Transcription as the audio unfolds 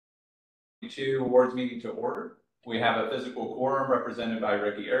2022 awards meeting to order. We have a physical quorum represented by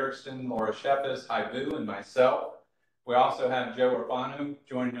Ricky Erickson, Laura Shepis, Haibu, and myself. We also have Joe Urbano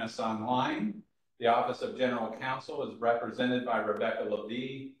joining us online. The Office of General Counsel is represented by Rebecca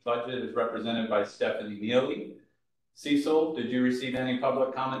Levy. Budget is represented by Stephanie Neely. Cecil, did you receive any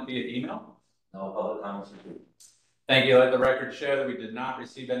public comment via email? No public comments. Thank you. Let the record show that we did not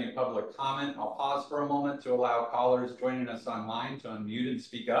receive any public comment. I'll pause for a moment to allow callers joining us online to unmute and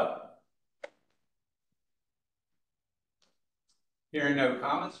speak up. Hearing no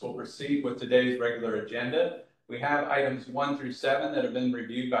comments, we'll proceed with today's regular agenda. We have items 1 through 7 that have been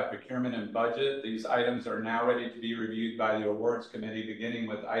reviewed by Procurement and Budget. These items are now ready to be reviewed by the Awards Committee, beginning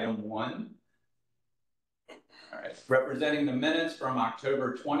with item 1. All right, representing the minutes from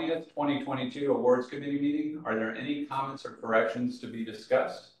October 20th, 2022 Awards Committee meeting, are there any comments or corrections to be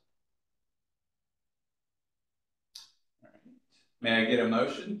discussed? All right. May I get a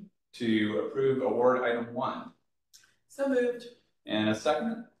motion to approve award item 1? So moved. And a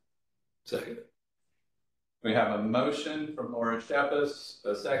second? Second. We have a motion from Laura Shepis,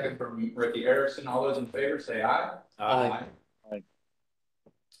 a second from Ricky Erickson. All those in favor say aye. Aye. Aye.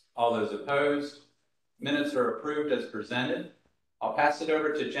 All those opposed? Minutes are approved as presented. I'll pass it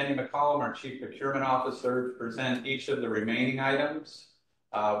over to Jenny McCollum, our Chief Procurement Officer, to present each of the remaining items.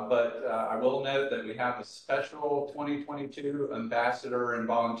 I will note that we have a special 2022 Ambassador and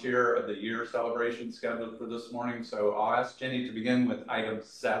Volunteer of the Year celebration scheduled for this morning. So I'll ask Jenny to begin with item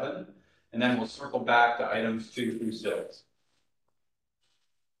 7, and then we'll circle back to items 2 through 6.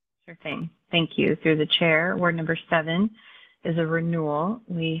 Sure thing. Thank you. Through the chair, award number 7 is a renewal.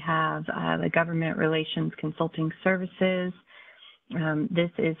 We have the Government Relations Consulting Services.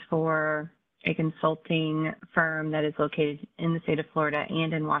 This is for a consulting firm that is located in the state of Florida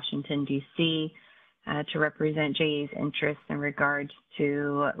and in Washington, D.C. To represent JEA's interests in regards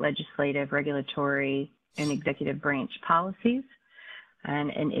to legislative, regulatory, and executive branch policies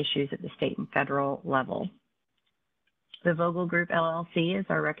and issues at the state and federal level. The Vogel Group LLC is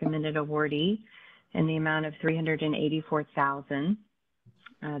our recommended awardee in the amount of $384,000.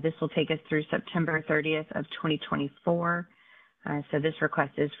 This will take us through September 30th of 2024. So this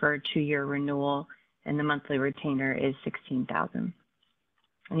request is for a 2-year renewal, and the monthly retainer is $16,000.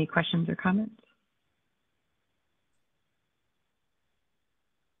 Any questions or comments?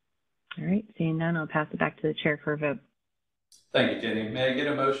 All right, seeing none, I'll pass it back to the chair for a vote. Thank you, Jenny. May I get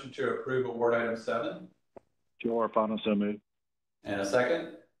a motion to approve award item 7? Joe Arpano, so moved. And a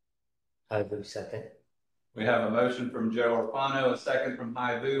second? Haibu, second. We have a motion from Joe Arpano, a second from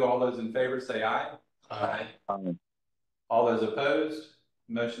Haibu. All those in favor say aye. Aye. Aye. All those opposed?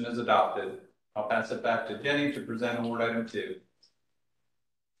 Motion is adopted. I'll pass it back to Jenny to present award item 2.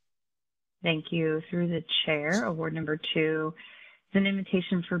 Thank you. Through the chair, award number 2 is an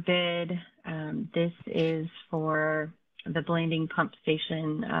invitation for bid. This is for the Blanding Pump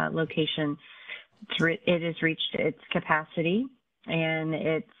Station location. It has reached its capacity, and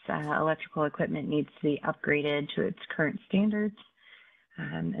its electrical equipment needs to be upgraded to its current standards.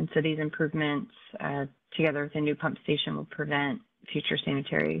 And so these improvements, together with a new pump station, will prevent future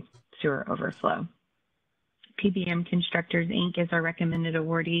sanitary sewer overflow. PBM Constructors, Inc. is our recommended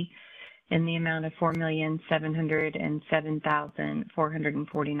awardee in the amount of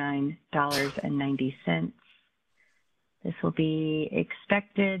 $4,707,449.90. This will be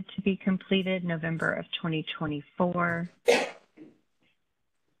expected to be completed November of 2024.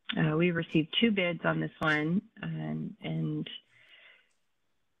 We received 2 bids on this one, and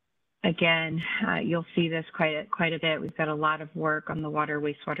again, you'll see this quite a bit. We've got a lot of work on the water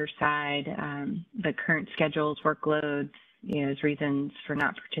wastewater side. The current schedules, workloads, as reasons for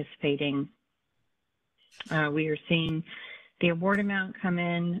not participating. We are seeing the award amount come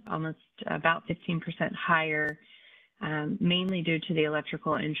in almost about 15% higher, mainly due to the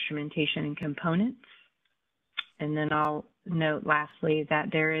electrical instrumentation and components. And then I'll note lastly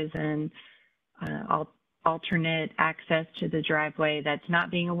that there is an alternate access to the driveway that's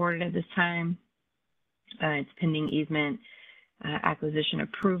not being awarded at this time. It's pending easement acquisition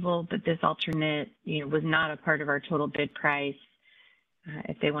approval, but this alternate was not a part of our total bid price.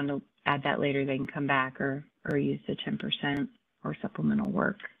 If they want to add that later, they can come back or use the 10% or supplemental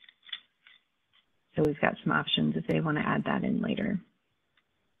work. So we've got some options if they want to add that in later.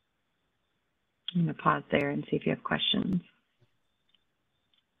 I'm going to pause there and see if you have questions.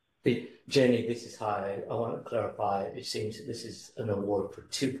 Jenny, this is Hai. I want to clarify. It seems that this is an award for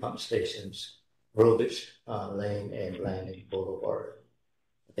 2 pump stations, Rovich Lane and Landing Boulevard.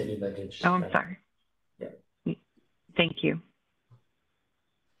 I think you mentioned. Oh, I'm sorry. Yeah. Thank you.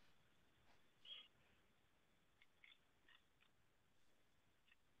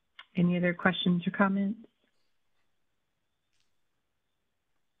 Any other questions or comments?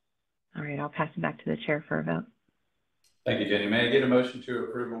 All right, I'll pass it back to the chair for a vote. Thank you, Jenny. May I get a motion to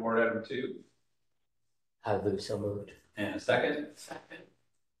approve award item 2? Haibu, so moved. And a second? Second.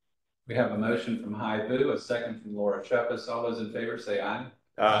 We have a motion from Haibu, a second from Laura Chuppus. All those in favor say aye.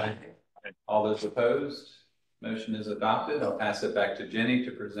 Aye. All those opposed? Motion is adopted. I'll pass it back to Jenny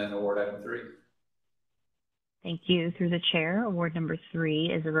to present award item 3. Thank you. Through the chair, award number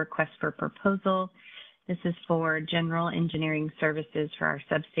 3 is a request for proposal. This is for general engineering services for our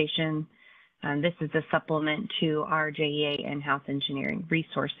substation. This is a supplement to our JEA in-house engineering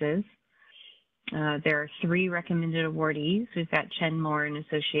resources. There are 3 recommended awardees. We've got Chenmore and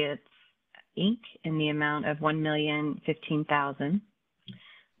Associates, Inc. in the amount of $1,015,000.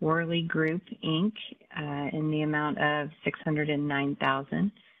 Worley Group, Inc. In the amount of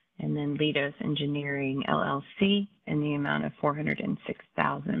 $609,000. And then Lidos Engineering, LLC in the amount of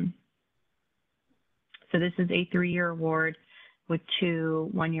 $406,000. So this is a 3-year award with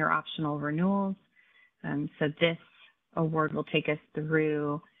 2 1-year optional renewals. So this award will take us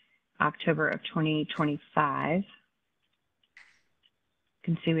through October of 2025. You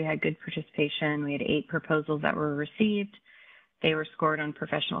can see we had good participation. We had 8 proposals that were received. They were scored on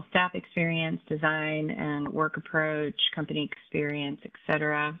professional staff experience, design and work approach, company experience,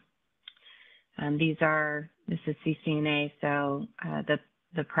 etc. This is CCNA, so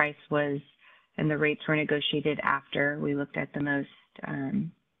the price was, and the rates were negotiated after we looked at the most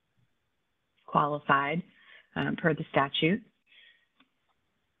qualified per the statute.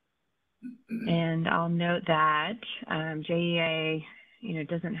 And I'll note that JEA,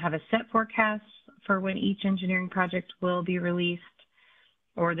 doesn't have a set forecast for when each engineering project will be released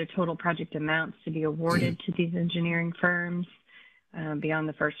or the total project amounts to be awarded to these engineering firms beyond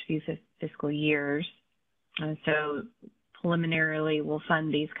the first few fiscal years. So preliminarily, we'll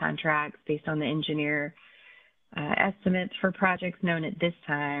fund these contracts based on the engineer estimates for projects known at this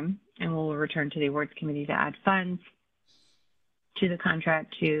time, and we'll return to the awards committee to add funds to the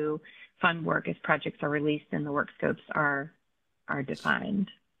contract to fund work as projects are released and the work scopes are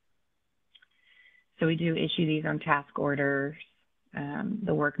defined. So we do issue these on task orders.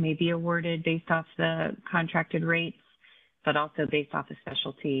 The work may be awarded based off the contracted rates, but also based off a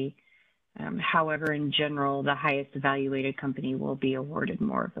specialty. However, in general, the highest evaluated company will be awarded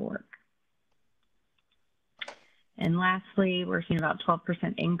more of the work. And lastly, we're seeing about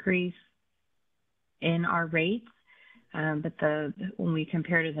 12% increase in our rates. But when we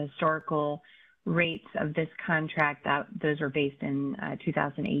compare to the historical rates of this contract, those are based in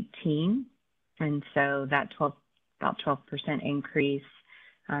 2018. And so that about 12% increase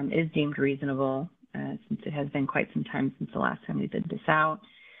is deemed reasonable since it has been quite some time since the last time we bid this out.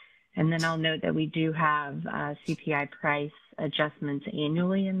 And then I'll note that we do have CPI price adjustments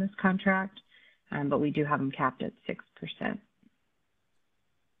annually in this contract, but we do have them capped at 6%.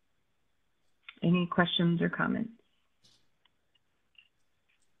 Any questions or comments?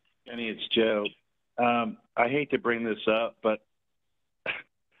 Jenny, it's Joe. I hate to bring this up, but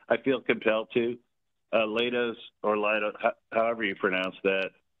I feel compelled to. Lidos or Lido, however you pronounce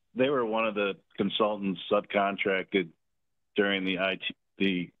that, they were one of the consultants subcontracted during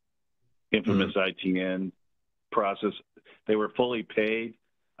the infamous ITN process. They were fully paid.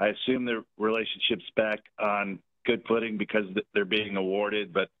 I assume their relationship's back on good footing because they're being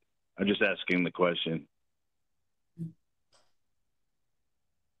awarded, but I'm just asking the question.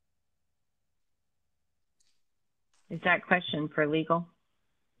 Is that question for legal?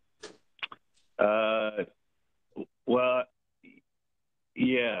 Well,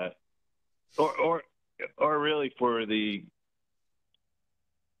 yeah, or really for the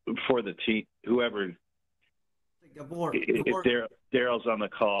team, whoever. If Daryl's on the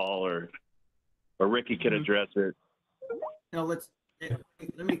call or Ricky can address it. No, let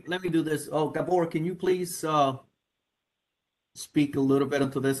me do this. Oh, Gabor, can you please speak a little bit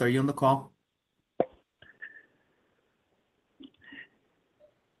into this? Are you on the call?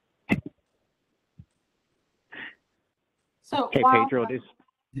 So, hey, Pedro, this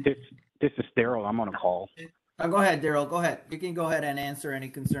is Daryl. I'm on a call. Go ahead, Daryl. Go ahead. You can go ahead and answer any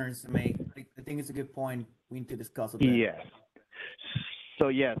concerns to make. I think it's a good point. We need to discuss a bit. Yes. So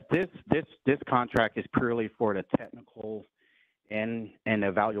yes, this contract is purely for the technical and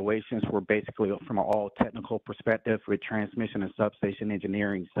evaluations. We're basically from an all technical perspective with transmission and substation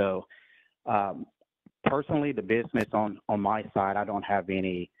engineering. So personally, the business on my side, I don't have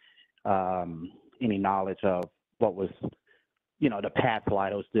any knowledge of what was, the past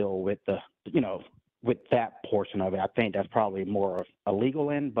Lidos deal with with that portion of it. I think that's probably more of a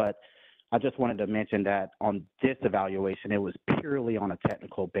legal end, but I just wanted to mention that on this evaluation, it was purely on a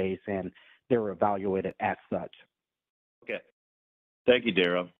technical base, and they were evaluated as such. Okay. Thank you,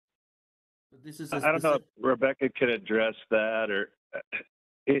 Daryl. This is a I don't know if specific, Rebecca could address that, or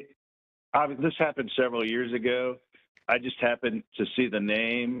this happened several years ago. I just happened to see the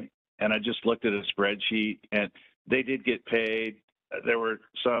name, and I just looked at a spreadsheet, and they did get paid. There were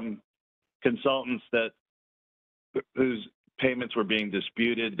some consultants whose payments were being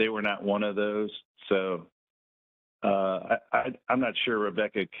disputed. They were not one of those. So I'm not sure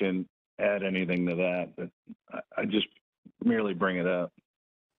Rebecca can add anything to that, but I just merely bring it up.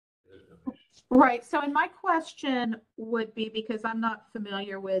 Right. So, and my question would be, because I'm not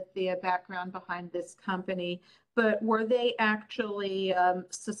familiar with the background behind this company, but were they actually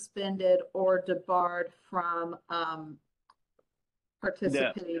suspended or debarred from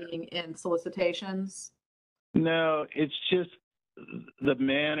participating in solicitations? No, it's just the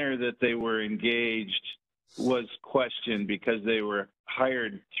manner that they were engaged was questioned because they were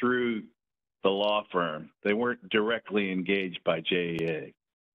hired through the law firm. They weren't directly engaged by JEA.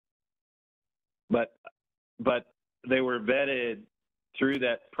 But they were vetted through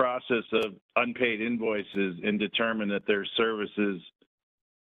that process of unpaid invoices and determined that their services,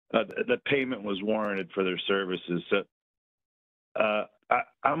 the payment was warranted for their services. So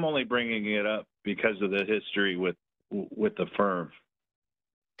I'm only bringing it up because of the history with the firm.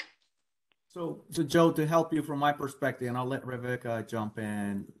 so Joe, to help you from my perspective, and I'll let Rebecca jump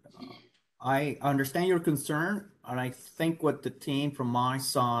in. I understand your concern, and I think with the team from my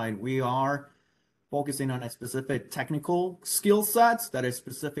side, we are focusing on a specific technical skill sets that is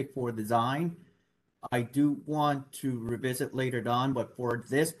specific for design. I do want to revisit later on, but for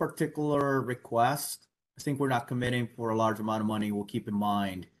this particular request, I think we're not committing for a large amount of money. We'll keep in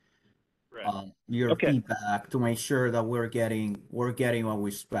mind your Okay. feedback to make sure that we're getting what we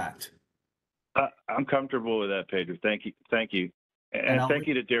expect. I'm comfortable with that, Pedro. Thank you. Thank you. And thank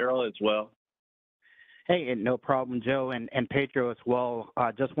you to Daryl as well. Hey, and no problem, Joe, and Pedro as well.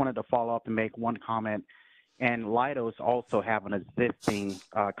 Just wanted to follow up and make one comment. And Leidos also have an existing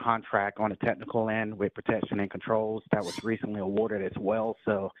contract on the technical end with protection and controls that was recently awarded as well.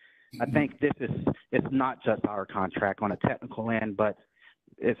 So I think it's not just our contract on the technical end, but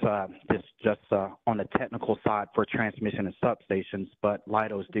it's just on the technical side for transmission and substations. But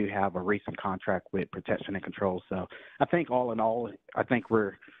Leidos do have a recent contract with protection and controls. So I think all in all, I think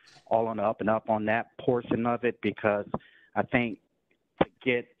we're all on the up and up on that portion of it, because I think to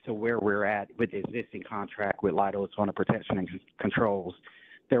get to where we're at with the existing contract with Leidos on the protection and controls,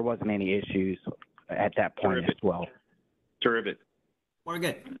 there wasn't any issues at that point. Terrific. As well. Terrific. We're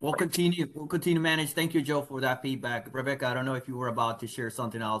good. We'll continue to manage. Thank you, Joe, for that feedback. Rebecca, I don't know if you were about to share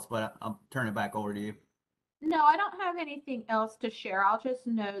something else, but I'll turn it back over to you. No, I don't have anything else to share. I'll just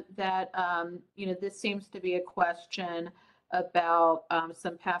note that, this seems to be a question about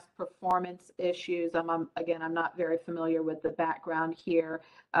some past performance issues. Again, I'm not very familiar with the background here,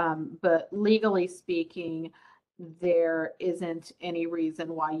 but legally speaking, there isn't any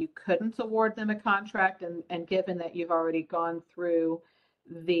reason why you couldn't award them a contract. And given that you've already gone through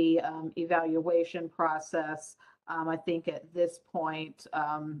the evaluation process, I think at this point,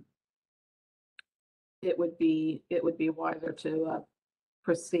 it would be wiser to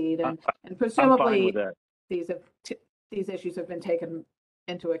proceed, and presumably I'm fine with that. these issues have been taken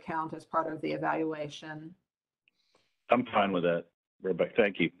into account as part of the evaluation. I'm fine with that, Rebecca.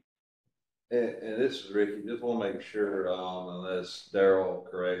 Thank you. And this is Ricky. Just want to make sure, unless Daryl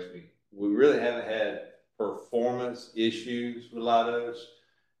corrects me, we really haven't had performance issues with Leidos.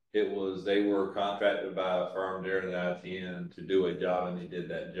 They were contracted by a firm during the ITN to do a job, and they did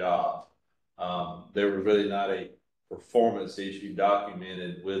that job. There was really not a performance issue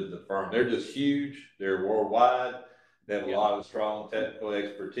documented with the firm. They're just huge. They're worldwide. They have a lot of strong technical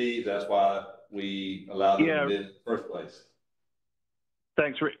expertise. That's why we allowed them to bid in the first place.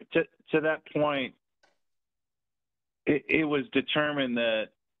 Thanks, Rick. To that point, it was determined that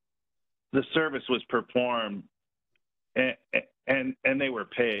the service was performed and they were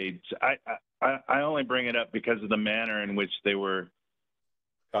paid. So I only bring it up because of the manner in which they were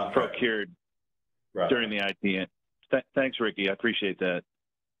procured during the ITN. Thanks, Ricky. I appreciate that.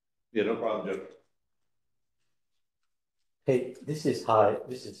 Yeah, no problem, Joe. Hey, this is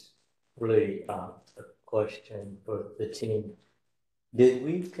really a question for the team. Did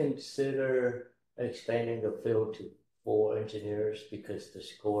we consider expanding the field to 4 engineers because the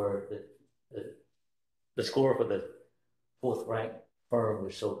score for the 4th ranked firm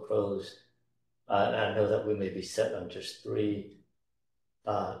was so close? I know that we may be set on just three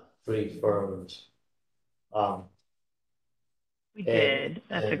firms. We did.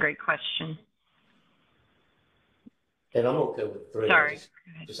 That's a great question. And I'm okay with 3. Sorry.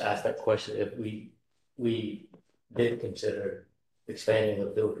 Just ask that question if we did consider expanding the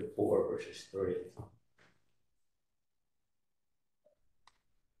field to 4 versus 3.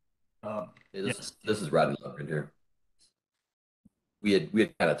 This is Rodney Lundgren here. We had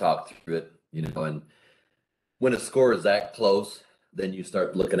kind of talked through it, and when a score is that close, then you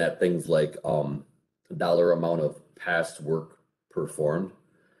start looking at things like dollar amount of past work performed,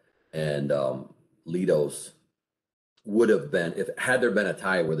 and Lido's would have been, if had there been a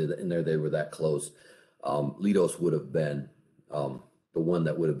tie where they were that close, Lido's would have been the one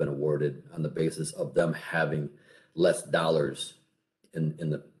that would have been awarded on the basis of them having less dollars in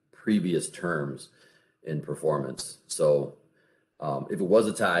the previous terms in performance. So if it was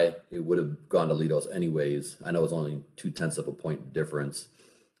a tie, it would have gone to Lido's anyways. I know it's only 0.2 of a point difference,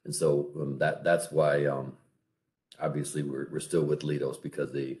 and so that's why obviously we're still with Lido's,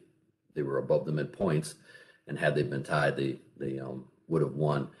 because they were above them in points, and had they been tied, they would have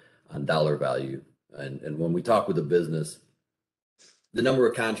won on dollar value. And when we talk with the business, the number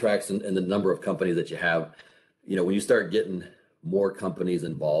of contracts and the number of companies that you have, when you start getting more companies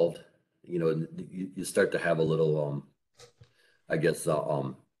involved, you start to have a little,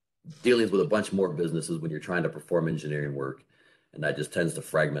 dealings with a bunch more businesses when you're trying to perform engineering work, and that just tends to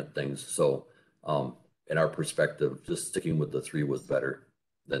fragment things. So, in our perspective, just sticking with the 3 was better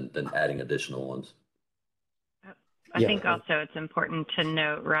than adding additional ones. I think also it's important to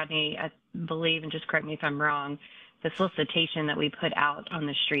note, Rodney, I believe, and just correct me if I'm wrong, the solicitation that we put out on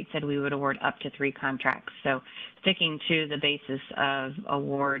the street said we would award up to 3 contracts. So sticking to the basis of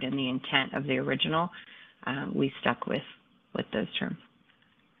award and the intent of the original, we stuck with those terms.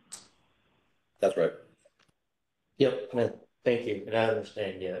 That's right. Yep, thank you. And I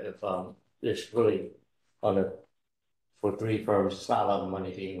understand, if there's really for 3 firms, it's not a lot of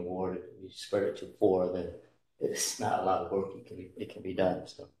money being awarded. You spread it to 4, then it's not a lot of work. It can be done.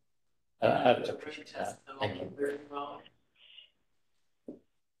 So I appreciate that. Thank you.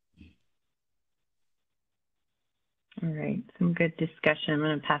 All right, some good discussion. I'm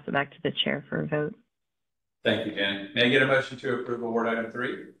going to pass it back to the chair for a vote. Thank you, Jen. May I get a motion to approve award item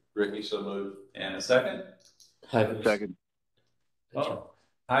 3? Ricky, so moved. And a second? Second. Oh,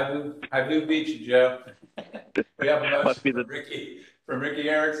 I move beat you, Joe. We have a motion from Ricky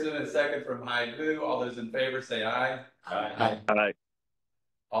Erickson, and a second from Hai Vu. All those in favor say aye. Aye. Aye.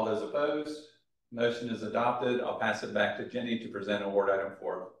 All those opposed? Motion is adopted. I'll pass it back to Jenny to present award item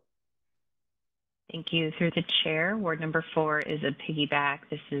 4. Thank you. Through the chair, award number 4 is a piggyback.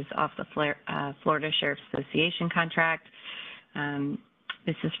 This is off the Florida Sheriff's Association contract.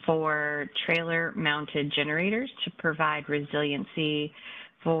 This is for trailer-mounted generators to provide resiliency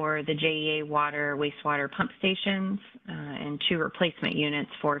for the JEA water, wastewater pump stations, and 2 replacement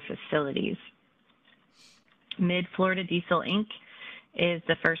units for facilities. Mid-Florida Diesel, Inc. is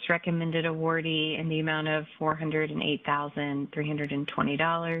the first recommended awardee in the amount of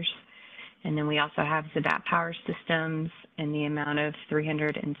 $408,320. And then we also have Zabat Power Systems in the amount of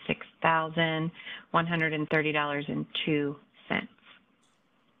 $306,130.02.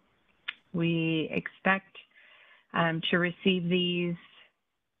 We expect to receive these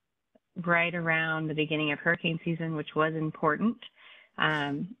right around the beginning of hurricane season, which was important.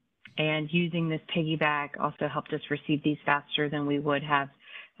 And using this piggyback also helped us receive these faster than we would have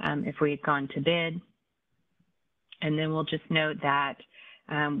if we had gone to bid. And then we'll just note that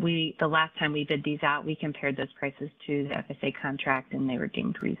the last time we bid these out, we compared those prices to the FSA contract, and they were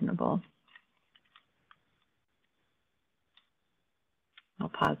deemed reasonable. I'll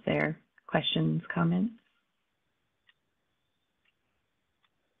pause there. Questions, comments?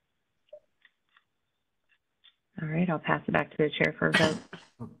 All right, I'll pass it back to the chair for a vote.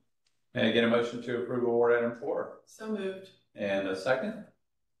 May I get a motion to approve award item 4? So moved. And a second?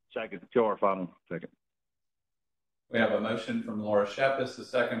 Second. Joe Arfano. Second. We have a motion from Laura Shepis, a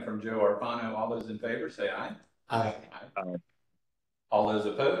second from Joe Arfano. All those in favor say aye. Aye. Aye. All those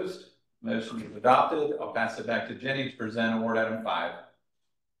opposed? Motion is adopted. I'll pass it back to Jenny to present award item 5.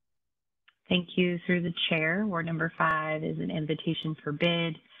 Thank you. Through the chair, award number 5 is an invitation for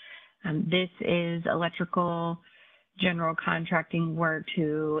bid. This is electrical general contracting work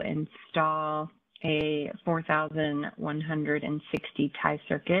to install a 4,160 tie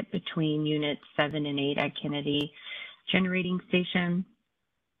circuit between units 7 and 8 at Kennedy Generating Station.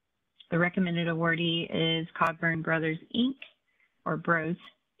 The recommended awardee is Cogburn Brothers, Inc., or Bros,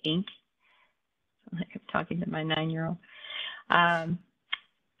 Inc. I'm talking to my 9-year-old. And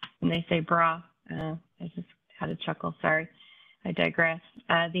they say bra. I just had a chuckle, sorry. I digress.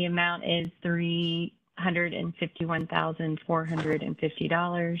 The amount is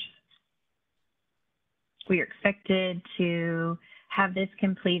 $151,450. We are expected to have this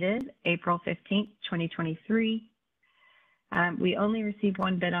completed April 15th, 2023. We only received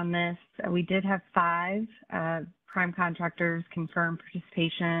one bid on this. We did have 5 prime contractors confirm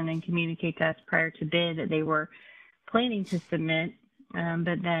participation and communicate to us prior to bid that they were planning to submit.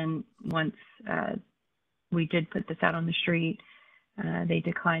 But then once we did put this out on the street, they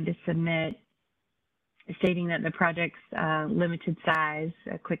declined to submit, stating that the project's limited size,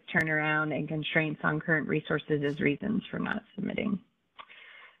 a quick turnaround, and constraints on current resources as reasons for not submitting.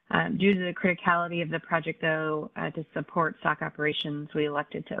 Due to the criticality of the project, though, to support stock operations, we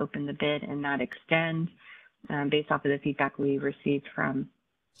elected to open the bid and not extend, based off of the feedback we received from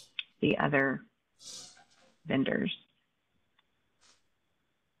the other vendors.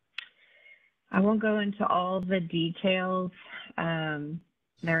 I won't go into all the details.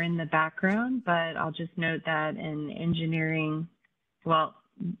 They're in the background, but I'll just note that in engineering, well,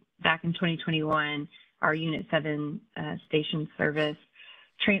 back in 2021, our Unit 7 station service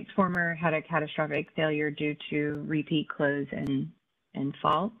transformer had a catastrophic failure due to repeat close and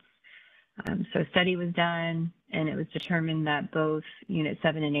faults. So a study was done, and it was determined that both Unit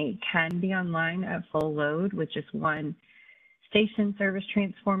 7 and 8 can be online at full load with just one station service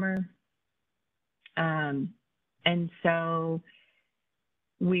transformer. And so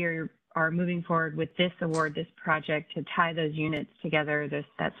we are moving forward with this award, this project, to tie those units together,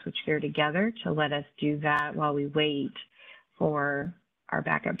 that switchgear together, to let us do that while we wait for our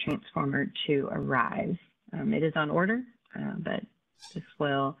backup transformer to arrive. It is on order, but this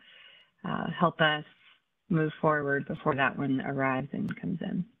will help us move forward before that one arrives and comes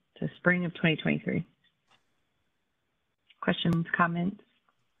in. So spring of 2023. Questions, comments?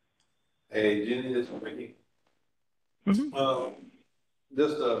 Hey, Jenny, this is Ricky. Mm-hmm.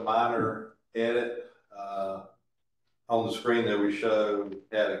 Just a minor edit. On the screen that we showed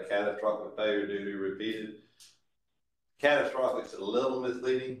had a catastrophic failure due to repeated. Catastrophic is a little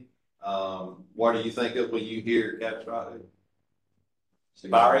misleading. What do you think of when you hear catastrophic?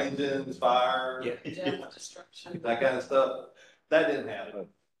 Fire engines, fire, Destruction. that kind of stuff. That didn't happen.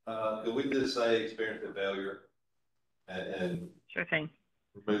 Could we just say experienced a failure and Sure thing.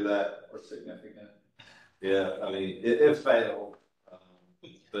 remove that? Or significant. Yeah, I mean, it failed,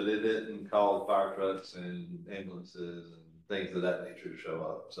 but it didn't cause fire trucks and ambulances and things of that nature to show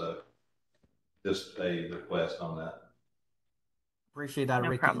up. So just a request on that. Appreciate that, No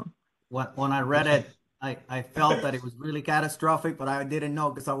Ricky. problem. When I read it, I felt that it was really catastrophic, but I didn't know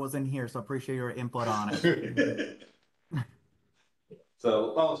because I wasn't here. So I appreciate your input on it.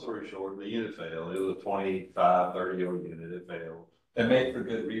 So long story short, the unit failed. It was a 25, 30-year-old unit. It failed. It made for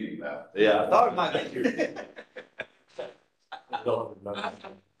good reading, though. Yeah, I thought it might be here.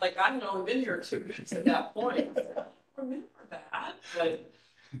 Like, I had only been here 2 weeks at that point. I don't remember that, but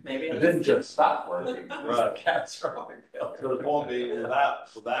maybe It didn't just stop working. It was a Right. catastrophic failure. So the point being,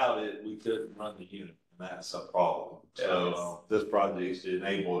 without it, we couldn't run the unit, and that's a problem. So this project should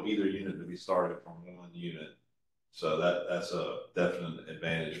enable either unit to be started from one unit. So that's a definite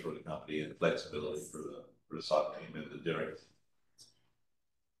advantage for the company and flexibility for the soccer team and the generators.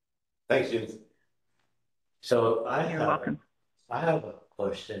 Thanks, Jim. So You're welcome. I have a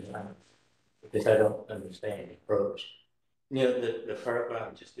question, because I don't understand the approach. You know, the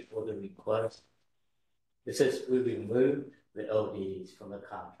paragraph just before the request, it says we removed the LDs from the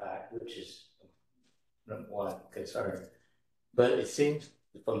contract, which is number one concern. But it seems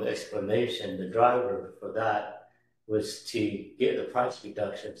from the explanation, the driver for that was to get the price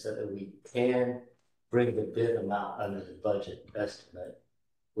reduction so that we can bring the bid amount under the budget estimate,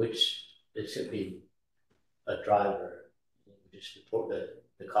 which it should be a driver. We just report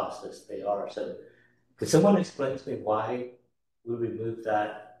the costs as they are. So could someone explain to me why we removed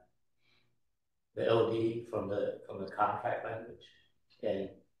that, the LD from the contract language, and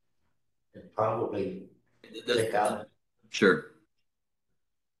probably take out? Sure.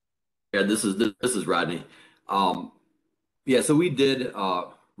 Yeah, this is Rodney. Yeah, so we did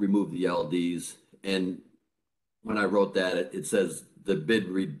remove the LDs, and when I wrote that, it says the bid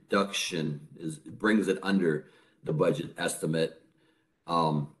reduction brings it under the budget estimate.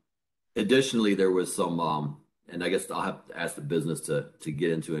 Additionally, there was some, and I guess I'll have to ask the business to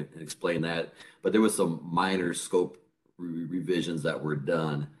get into it and explain that, but there was some minor scope revisions that were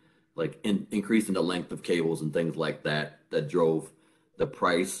done, like increasing the length of cables and things like that, that drove the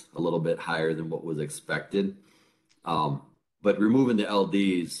price a little bit higher than what was expected. But removing the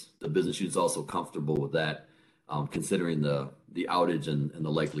LDs, the business unit is also comfortable with that, considering the outage and the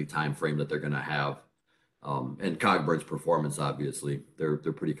likely time frame that they're going to have And Cogbird's performance, obviously, they're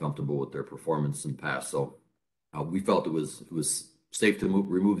pretty comfortable with their performance in the past. So we felt it was safe to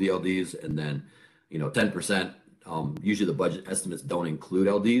remove the LDs, and then 10%. Usually the budget estimates don't include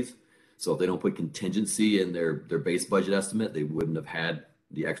LDs. So if they don't put contingency in their base budget estimate, they wouldn't have had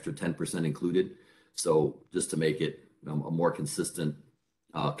the extra 10% included. So just to make it a more consistent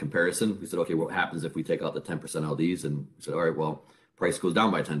comparison, we said, okay, what happens if we take out the 10% LDs? And we said, all right, well, price goes down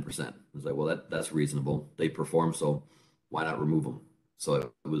by 10%. I was like, well, that's reasonable. They perform, so why not remove them? So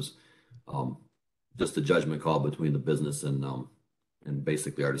it was just a judgment call between the business and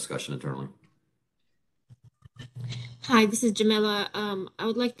basically our discussion internally. Hi, this is Jamila. I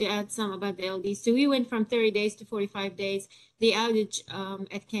would like to add some about the LD. So we went from 30 days to 45 days. The outage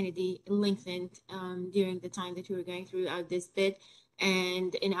at Kennedy lengthened during the time that we were going through this bid.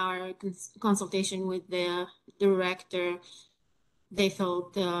 And in our consultation with the director, they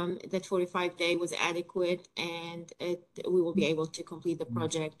felt that 45-day was adequate, and we will be able to complete the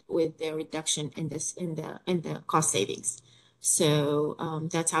project with the reduction in the cost savings. So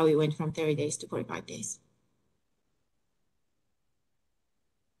that's how we went from 30 days to 45 days.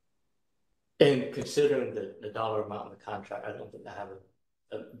 And considering the dollar amount in the contract, I don't think I have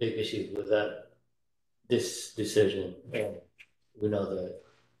a big issue with this decision. And we know the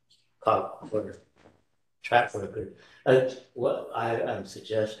track record. What I am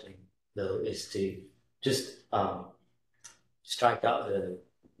suggesting, though, is to just strike out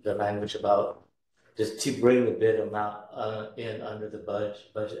the language about just to bring the bid amount in under the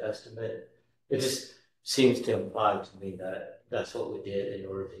budget estimate. It just seems to imply to me that that's what we did in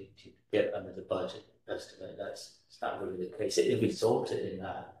order to get under the budget estimate. It's not really the case. It resulted in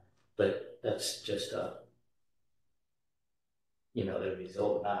that, but that's just a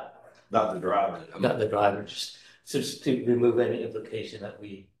result, Not the driver. not the driver. Just to remove any implication that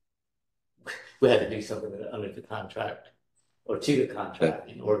we had to do something under the contract or to the contract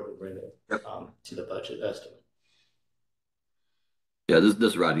in order to bring it to the budget estimate. Yeah, this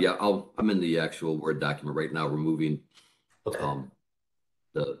is Roddy. Yeah, I'm in the actual Word document right now, removing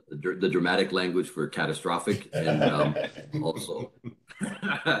the dramatic language for catastrophic, and also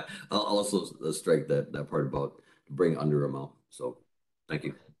I'll also strike that part about bring under amount. So thank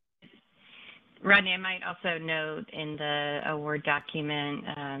you. Rodney, I might also note in the award document,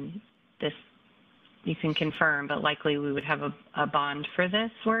 this you can confirm, but likely we would have a bond for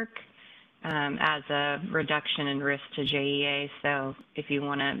this work as a reduction in risk to JEA. So if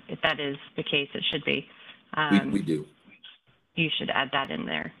that is the case, it should be. We do. You should add that in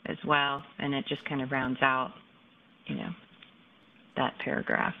there as well, and it just kind of rounds out, that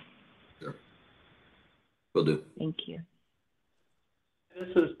paragraph. Sure. Will do. Thank you.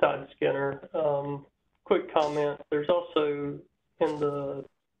 This is Todd Skinner. Quick comment. There's also in the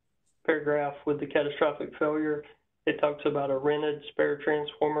paragraph with the catastrophic failure, it talks about a rented spare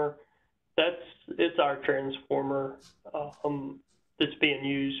transformer. It's our transformer that's being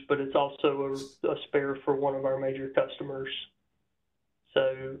used, but it's also a spare for one of our major customers.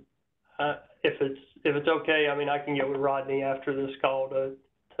 So if it's okay, I mean, I can get with Rodney after this call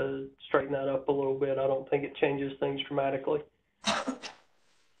to straighten that up a little bit. I don't think it changes things dramatically.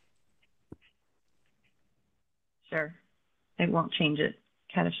 Sure. It won't change it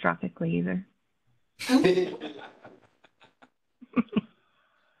catastrophically either.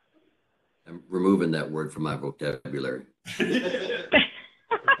 I'm removing that word from my vocabulary.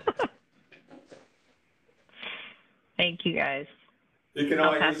 Thank you, guys. You can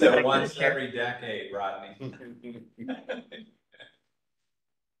only use it once every decade, Rodney.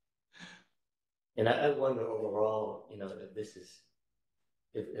 And I wonder overall, if this is,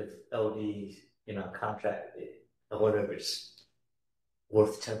 if LD's contract, I wonder if it's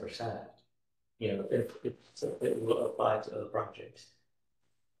worth 10%. If it will apply to other projects.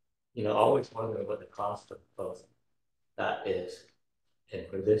 I always wonder what the cost of both that is. And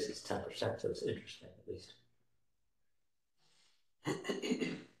for this, it's 10%, so it's interesting at least.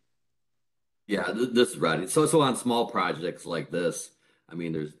 Yeah, this is Rodney. So on small projects like this, I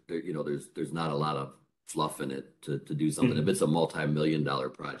mean, there's not a lot of fluff in it to do something. If it's a multi-million-dollar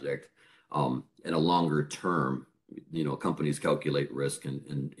project, in a longer term, companies calculate risk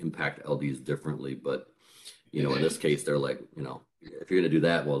and impact LDs differently. But in this case, they're like, if you're going to do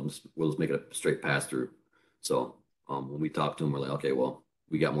that, we'll just make it a straight pass through. So when we talk to them, we're like, okay, well,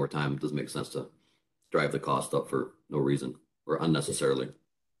 we got more time. It doesn't make sense to drive the cost up for no reason or unnecessarily.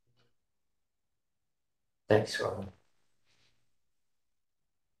 Thanks, Robin.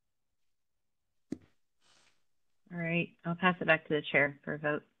 All right, I'll pass it back to the chair for a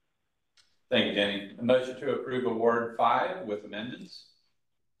vote. Thank you, Jenny. A motion to approve Award 5 with amendments.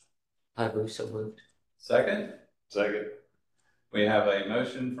 I believe so moved. Second? Second. We have a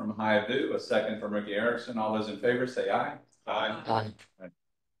motion from Haibu, a second from Ricky Erickson. All those in favor say aye. Aye.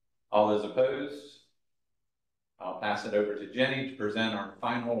 All those opposed? I'll pass it over to Jenny to present our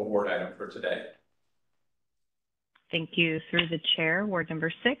final award item for today. Thank you. Through the chair, Ward number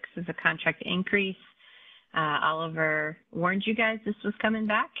 6 is a contract increase. Oliver warned you guys this was coming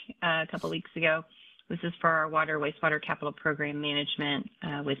back a couple weeks ago. This is for our water wastewater capital program management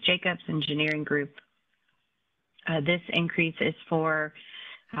with Jacobs Engineering Group. This increase is for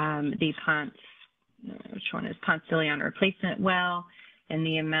the Ponce, which one is Ponce de Leon replacement well, in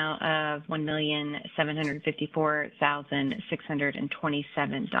the amount of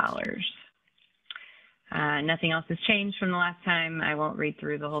 $1,754,627. Nothing else has changed from the last time. I won't read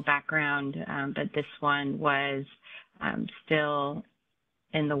through the whole background, but this one was still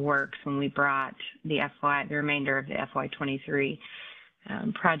in the works when we brought the remainder of the FY23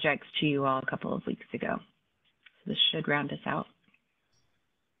 projects to you all a couple of weeks ago. So this should round us out.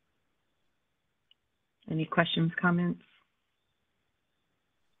 Any questions, comments?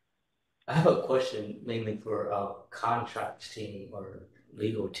 I have a question mainly for our contracts team or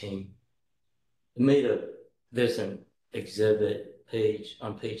legal team. There's an exhibit page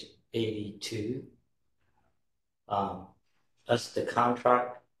on page 82. That's the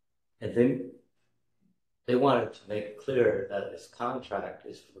contract, and then they wanted to make clear that this contract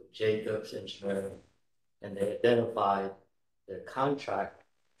is for Jacobs Engineering, and they identified their contract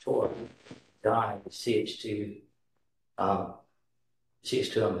for design CH2M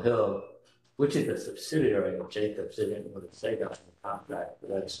Hill, which is a subsidiary of Jacobs. They didn't really say that in the contract, but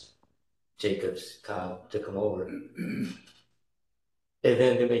that's Jacobs kind of took them over. And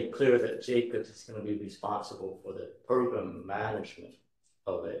then they made clear that Jacobs is going to be responsible for the program management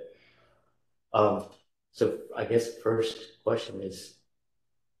of it. So I guess the first question is,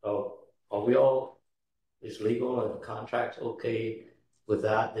 is legal and the contract okay with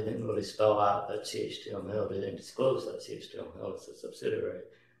that? They didn't really spell out that CH2M Hill. They didn't disclose that CH2M Hill is a subsidiary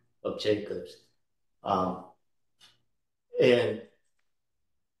of Jacobs. And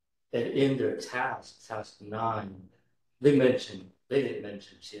in their task 9, they didn't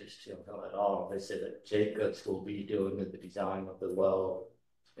mention CH2M Hill at all. They said that Jacobs will be doing the design of the well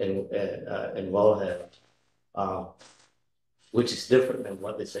and wellhead, which is different than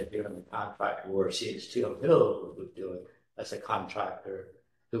what they said here in the contract, where CH2M Hill would be doing as a contractor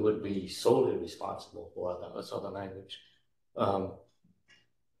who would be solely responsible for that. That's all the language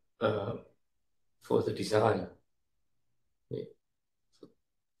for the design.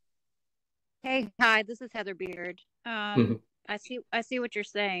 Hey, hi, this is Heather Beard. I see what you're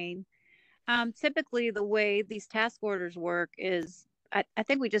saying. Typically, the way these task orders work is, I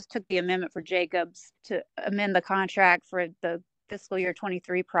think we just took the amendment for Jacobs to amend the contract for the fiscal year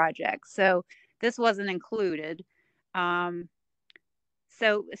 23 project. So this wasn't included.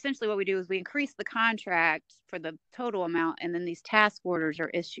 So essentially what we do is we increase the contract for the total amount, and then these task orders are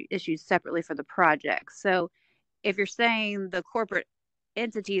issued separately for the project. So if you're saying the corporate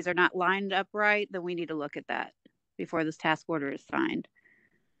entities are not lined up right, then we need to look at that before this task order is signed.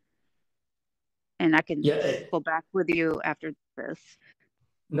 And I can go back with you after this.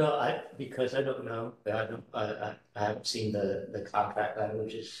 No, because I don't know. I haven't seen the contract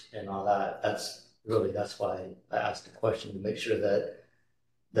languages and all that. That's why I asked the question, to make sure that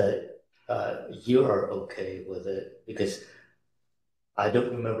you are okay with it, because I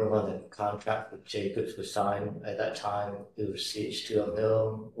don't remember when the contract with Jacobs was signed at that time. It was CH2M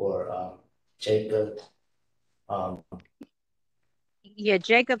Hill or Jacobs. Yeah,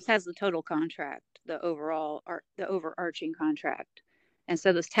 Jacobs has the total contract, the overarching contract. And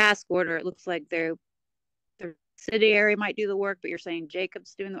so this task order, it looks like their subsidiary might do the work, but you're saying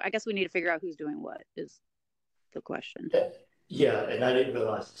Jacobs doing I guess we need to figure out who's doing what is the question. Yeah, and I didn't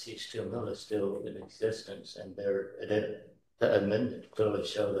realize the CH2M Hill is still in existence, and the amendment clearly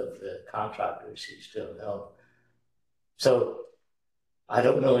showed that the contractor is CH2M Hill. So I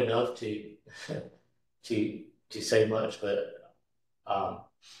don't know enough to say much, but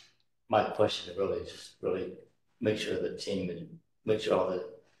my question is just really make sure the team and make sure all the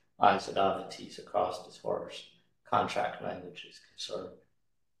I's and I's and T's are crossed as far as contract language is concerned.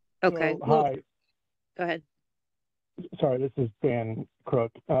 Okay. So, hi. Go ahead. Sorry, this is Dan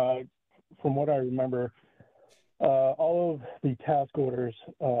Crook. From what I remember, all of the task orders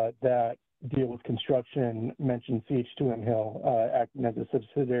that deal with construction mention CH2M Hill acting as a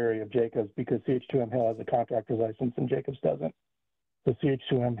subsidiary of Jacobs, because CH2M Hill has a contractor's license and Jacobs doesn't. So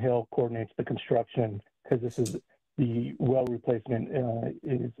CH2M Hill coordinates the construction, because this is the well replacement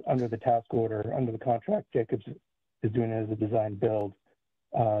is under the task order, under the contract. Jacobs is doing it as a design build.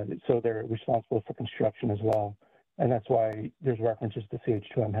 So they're responsible for construction as well. And that's why there's references to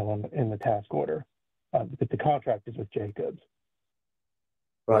CH2M Hill in the task order. But the contract is with Jacobs.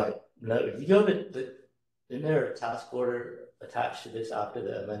 Right. No, if you go to isn't there a task order attached to this after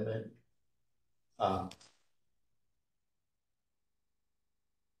the amendment?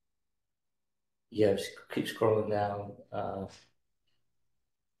 Yeah, just keep scrolling down.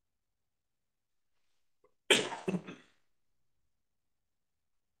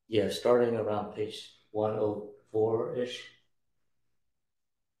 Yeah, starting around page 104-ish.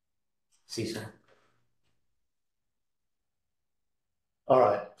 See, sir. All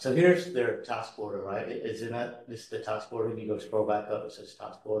right, so here's their task order, right? Isn't that this is the task order? You go scroll back up, it says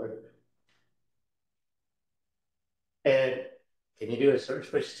task order. And can you do a search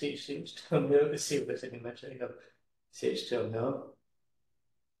for CH2M Hill to see if there's any mentioning of CH2M Hill?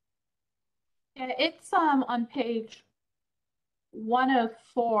 Yeah, it's on page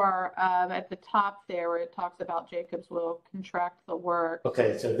 104 at the top there where it talks about Jacobs will contract the work.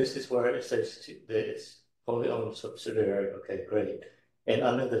 Okay, so this is where it says that it's wholly owned subsidiary. Okay, great. And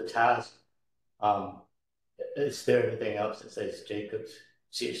under the task, is there anything else that says Jacobs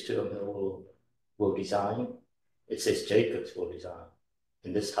CH2M Hill will design? It says Jacobs will design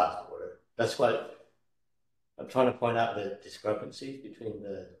in this task order. That's what I'm trying to point out, the discrepancies between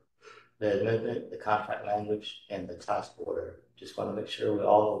the amendment, the contract language, and the task order. Just want to make sure we're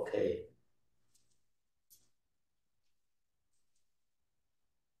all okay.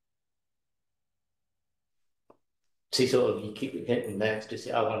 See, so if you keep hitting next to see,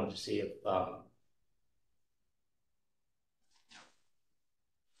 I wanted to see if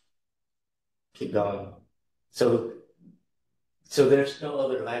keep going. So there's no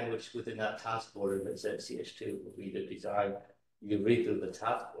other language within that task order that says CH2 will be the design. You read through the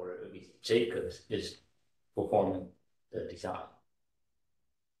task order, it would be Jacobs is performing the design.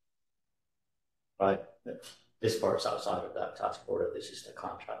 Right? This part's outside of that task order. This is the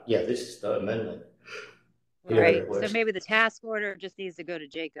contract. Yeah, this is the amendment. Right. So maybe the task order just needs to go to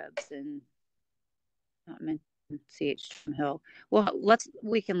Jacobs and not mention CH2M Hill. Well,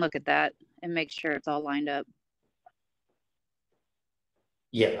 we can look at that and make sure it's all lined up.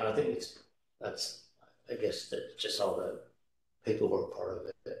 Yeah, I think that's I guess that's just all the paperwork part of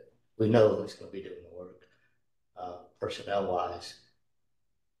it. We know who's going to be doing the work, personnel wise.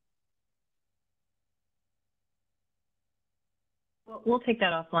 We'll take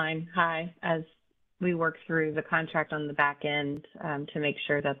that offline, as we work through the contract on the back end to make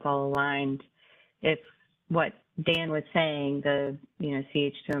sure that's all aligned. If what Dan was saying, the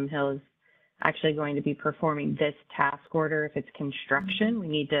CH2M Hill is actually going to be performing this task order, if it's construction, we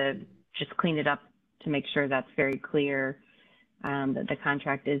need to just clean it up to make sure that's very clear that the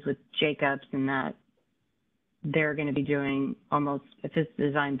contract is with Jacobs and that they're going to be doing almost, if it's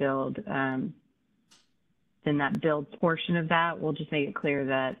design build, then that build portion of that, we'll just make it clear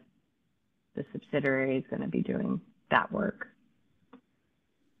that the subsidiary is going to be doing that work.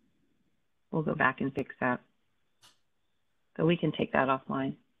 We'll go back and fix that. So we can take that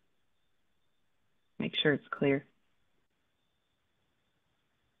offline. Make sure it's clear.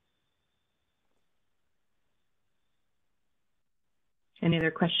 Any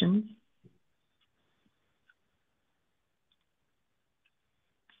other questions?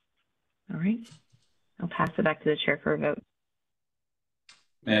 All right. I'll pass it back to the chair for a vote.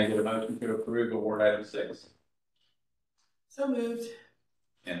 May I get a motion to approve award item 6? So moved.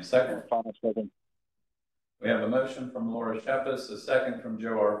 And a second? We have a motion from Laura Shepis, a second from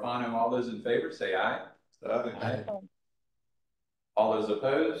Joe Arfano. All those in favor say aye. Aye. All those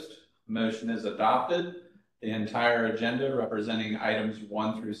opposed? Motion is adopted. The entire agenda representing items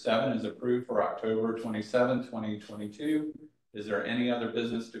 1 through 7 is approved for October 27, 2022. Is there any other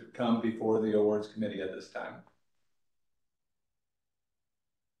business to come before the awards committee at this time?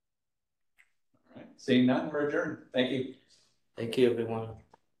 All right. Seeing none, we're adjourned. Thank you. Thank you, everyone.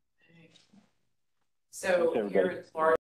 So here in Florida.